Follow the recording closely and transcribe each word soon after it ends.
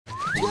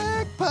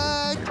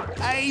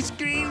ice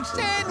cream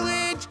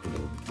sandwich.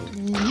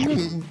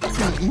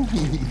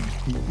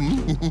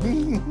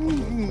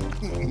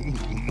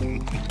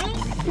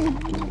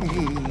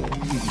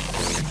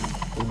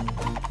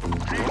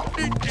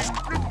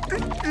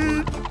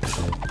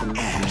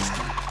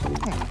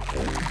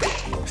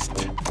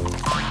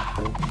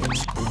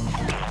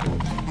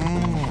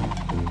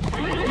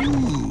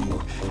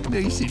 Ooh,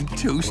 nice and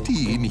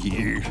toasty in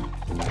here.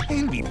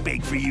 I'll be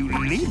back for you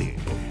later.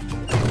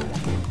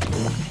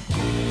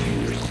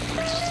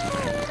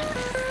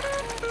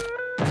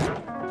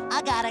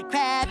 I got a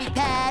Krabby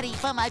Patty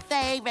for my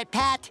favorite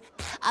pet.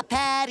 A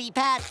Patty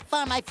Pat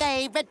for my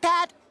favorite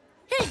pet.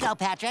 Here you go,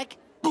 Patrick.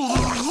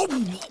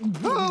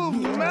 Oh,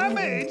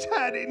 Mama, it's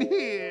hot in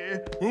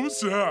here.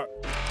 What's that?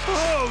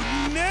 Oh,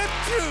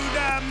 Neptune,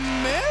 I'm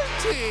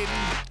melting.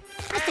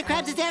 Mr.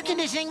 Krabs' air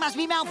conditioning must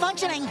be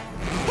malfunctioning.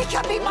 It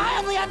could be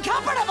mildly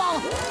uncomfortable.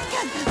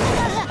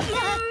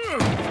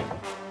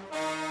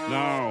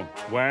 No,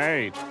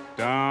 wait,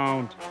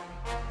 don't.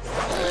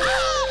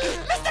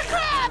 Mr.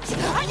 Krabs,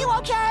 are you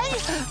okay?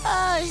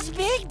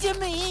 Speak to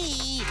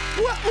me.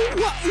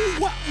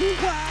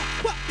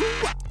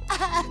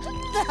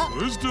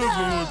 This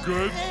doesn't look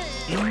good.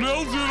 You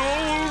melted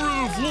all over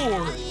the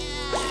floor.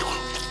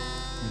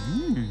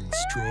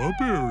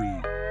 Strawberry.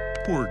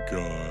 Poor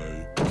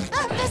guy.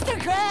 Mr.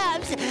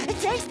 Krabs,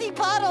 tasty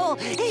puddle.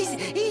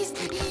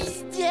 He's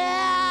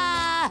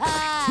dead.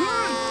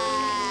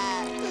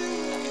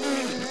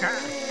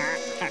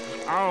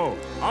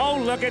 Oh,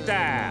 look at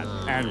that.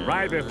 And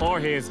right before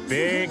his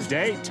big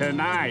date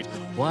tonight.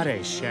 What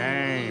a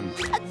shame.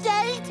 A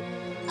date?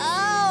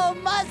 Oh,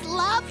 must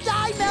love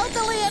die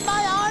meltily in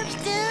my arms,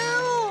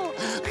 too.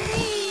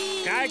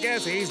 I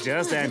guess he's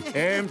just an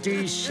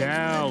empty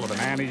shell of the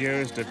man he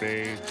used to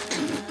be.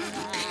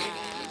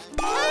 Hey,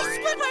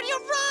 Squidward, you're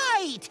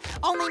right.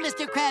 Only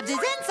Mr. Krabs'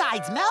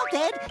 inside's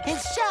melted.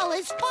 His shell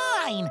is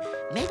fine.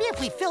 Maybe if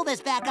we fill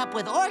this back up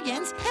with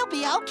organs, he'll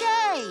be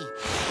okay.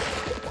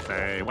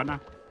 Say what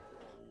now?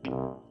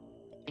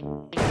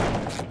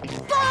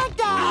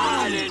 Plankton!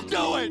 I didn't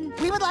do it.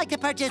 We would like to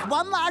purchase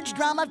 1 large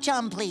drum of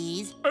chum,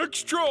 please.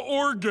 Extra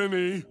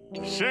organy.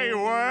 Say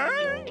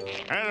what?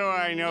 How do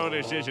I know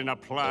this isn't a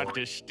plot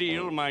to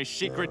steal my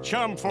secret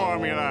chum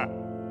formula?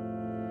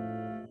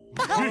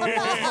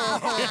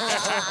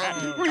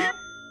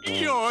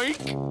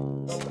 Yoink!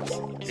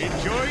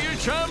 Enjoy your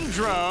chum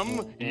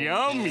drum.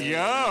 Yum,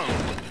 yum.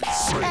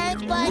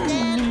 Thanks,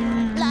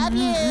 Plankton. Love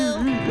you.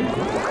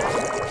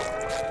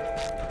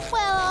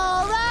 Well,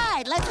 all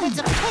right. Let's put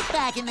some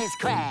kickback in this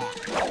crab.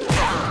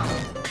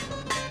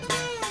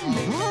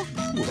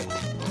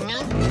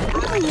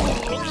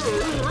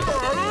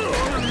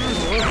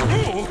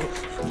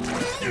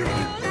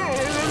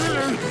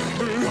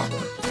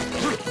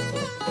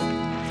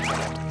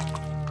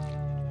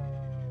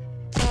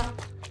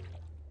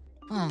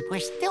 We're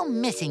still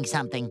missing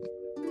something.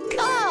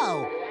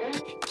 Oh!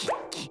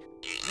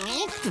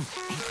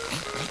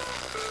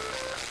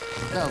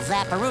 Little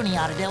Zapparoonie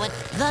ought to do it.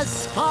 The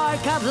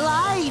spark of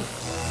life!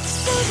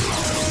 He's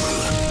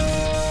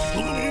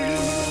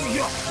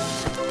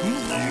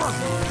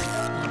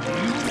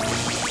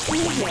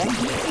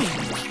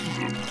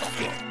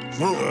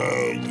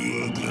alive!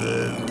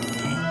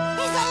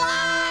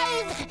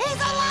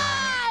 He's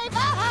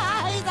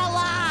alive! He's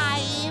alive!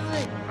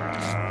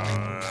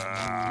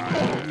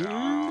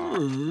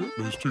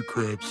 Mr.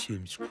 Krabs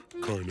seems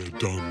kind of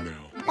dumb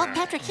now. Well,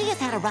 Patrick, he has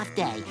had a rough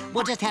day.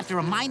 We'll just have to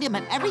remind him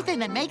of everything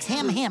that makes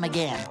him him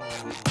again.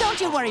 Don't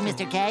you worry,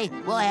 Mr. K.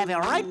 We'll have you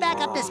right back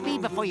up to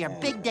speed before your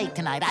big date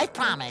tonight, I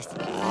promise.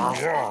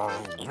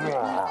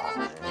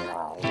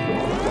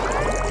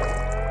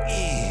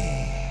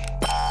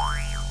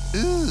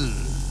 Ooh,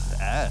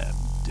 I'm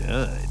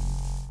done.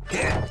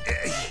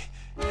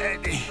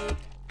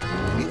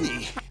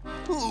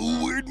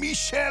 Where'd me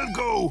shell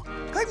go?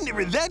 I'm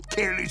never that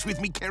careless with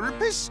me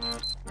carapace.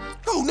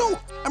 Oh, no,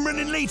 I'm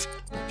running late.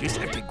 Just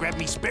have to grab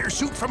me spare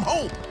suit from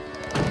home.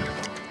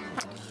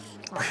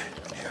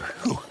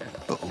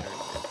 Uh-oh.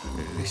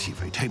 Let's see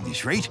if I time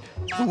this right.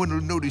 No one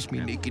will notice me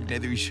naked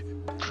nethers.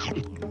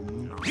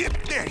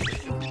 Yep, there.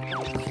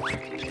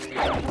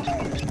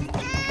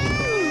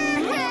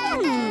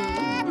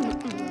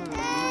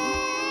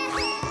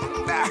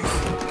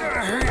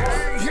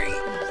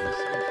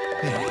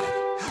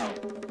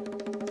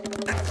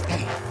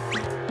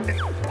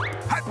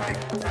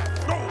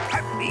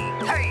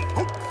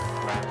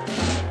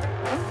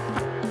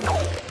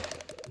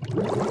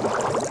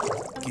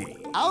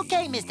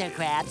 Okay, Mr.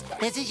 Krabs,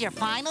 this is your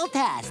final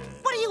test.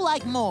 What do you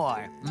like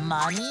more,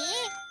 money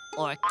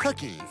or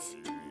cookies?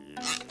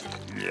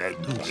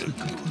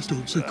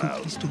 Don't say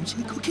cookies, don't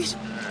say cookies.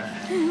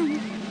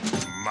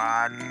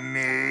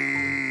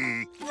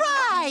 Money.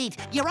 Right!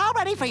 You're all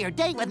ready for your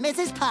date with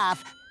Mrs.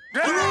 Puff.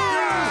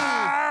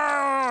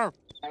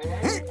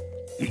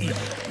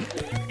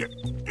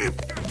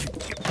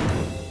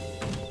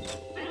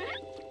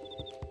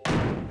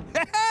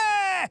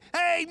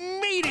 I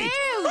made it!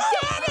 Ew,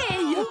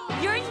 Daddy!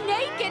 You're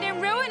naked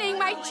and ruining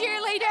my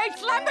cheerleader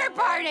slumber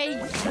party!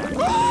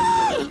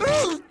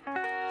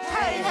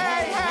 Hey,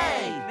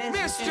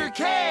 Mr.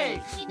 K,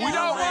 we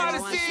don't want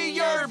to see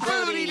your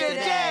booty